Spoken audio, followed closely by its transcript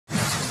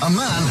A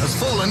man has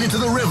fallen into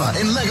the river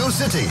in Lego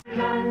City.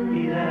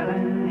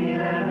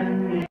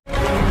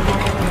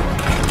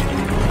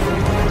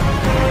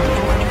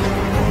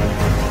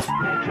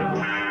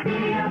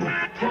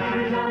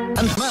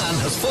 And man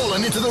has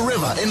fallen into the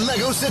river in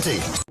Lego City.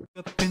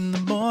 Up in the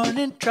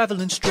morning,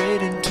 traveling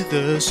straight into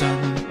the sun.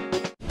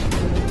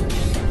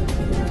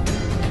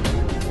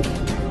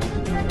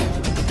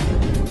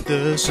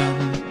 The sun.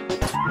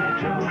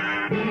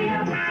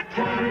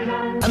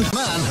 And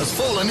man has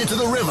fallen into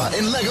the river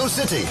in Lego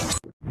City.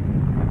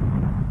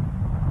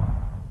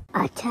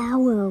 A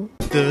towel.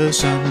 The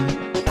sun.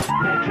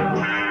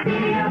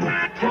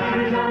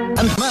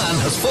 And man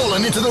has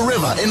fallen into the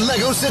river in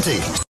Lego City.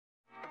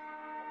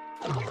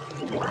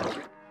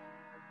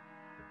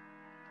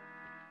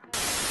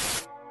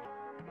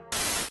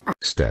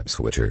 Step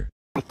switcher.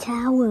 A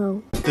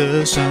towel.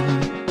 The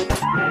sun.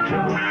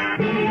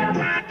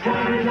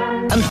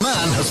 And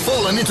man has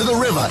fallen into the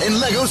river in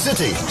Lego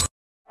City.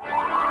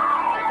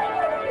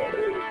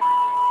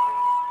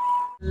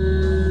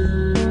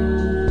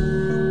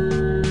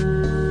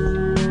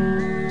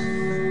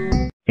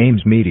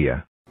 Ames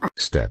Media.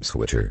 Step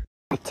switcher.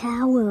 A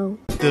towel.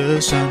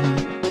 The sun.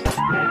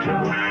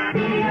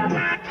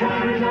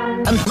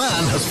 And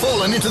man has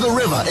fallen into the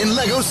river in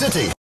Lego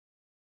City.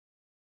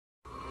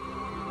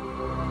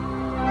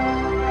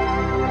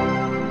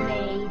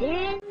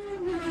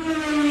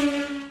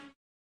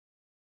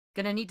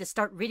 Gonna need to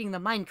start reading the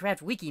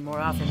Minecraft wiki more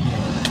often.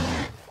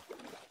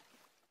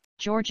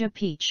 Georgia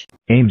Peach.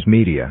 Ames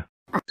Media.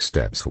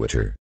 Step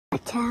switcher. A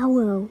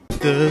towel.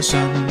 The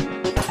sun.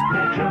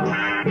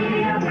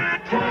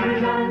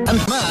 And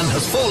man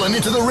has fallen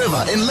into the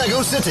river in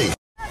Lego City.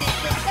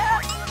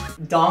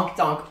 Donk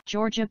donk.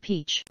 Georgia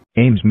Peach.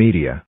 Ames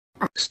Media.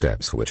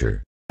 Step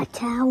switcher. A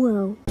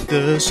towel.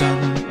 The sun.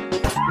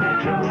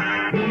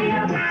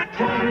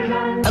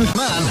 And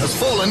man has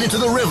fallen into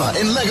the river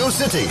in Lego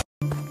City.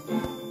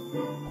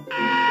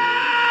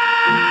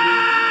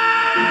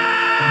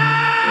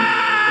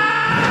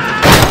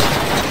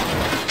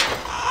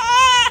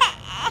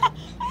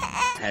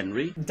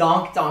 Henry.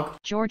 Donk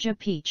donk. Georgia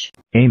Peach.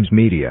 Ames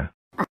Media.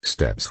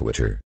 Step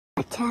switcher.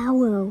 A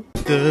towel.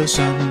 The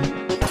sun.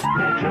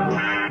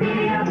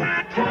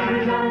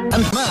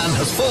 And man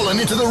has fallen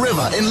into the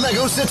river in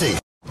Lego City.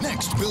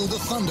 Next, build a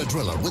thunder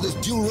driller with his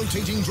dual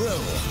rotating drill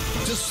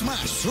to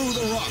smash through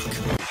the rock.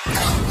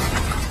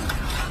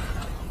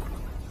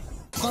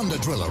 Thunder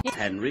driller.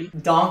 Henry.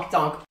 Donk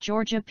donk.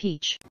 Georgia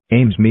Peach.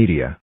 Ames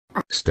Media.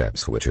 Step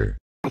switcher.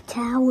 A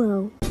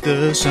towel.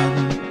 The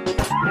sun.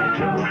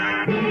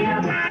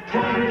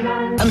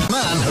 And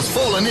man has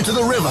fallen into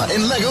the river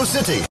in Lego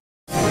City.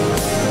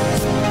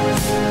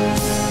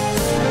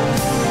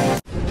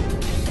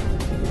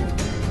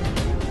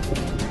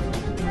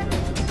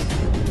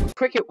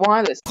 Cricket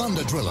wireless.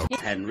 Thunder driller.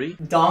 Henry.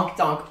 Donk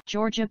donk.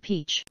 Georgia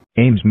Peach.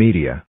 Ames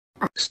Media.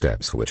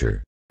 Step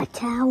switcher. A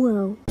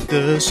towel.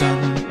 The sun.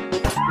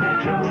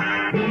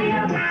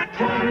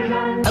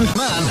 And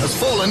man has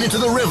fallen into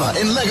the river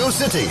in Lego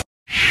City.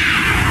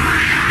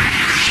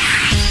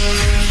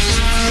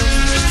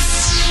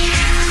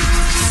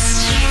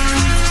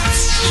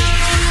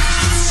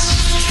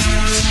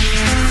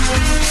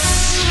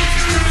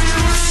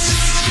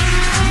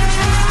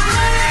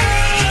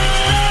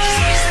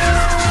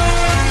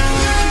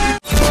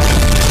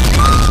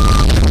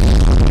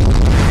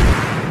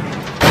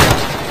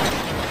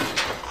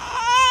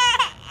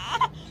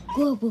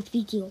 Global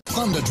video.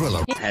 Thunder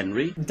driller.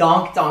 Henry.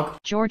 Donk donk.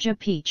 Georgia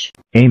Peach.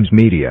 Ames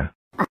Media.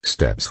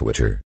 Step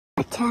switcher.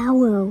 A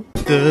towel.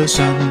 The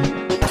sun.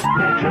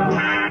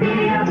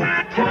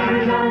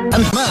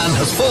 And man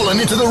has fallen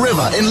into the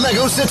river in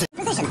Lego City.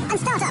 Position and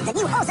start up the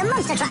new awesome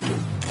monster truck.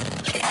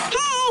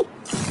 Hey!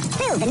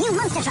 Build the new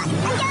monster truck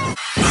and go!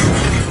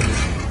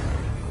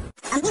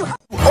 A new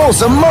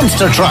Awesome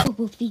monster truck.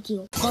 global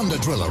video. Thunder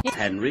driller.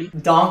 Henry.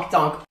 Donk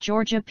donk.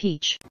 Georgia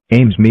Peach.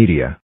 Ames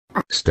Media.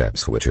 Step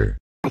switcher.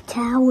 A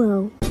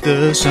towel.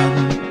 The sun.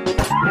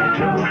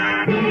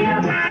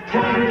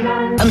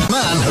 And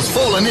man has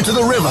fallen into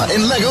the river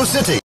in Lego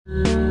City.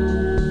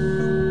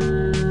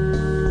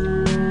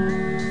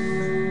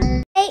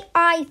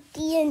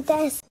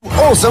 AIDNS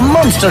Awesome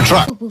monster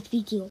truck. global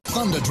video.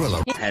 Thunder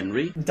driller.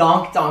 Henry.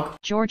 Donk donk.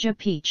 Georgia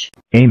Peach.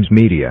 Ames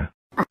Media.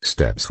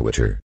 Step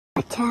switcher.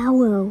 A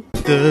towel.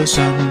 The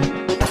sun.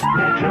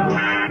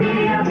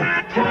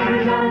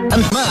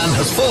 And man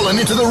has fallen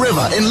into the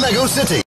river in Lego City.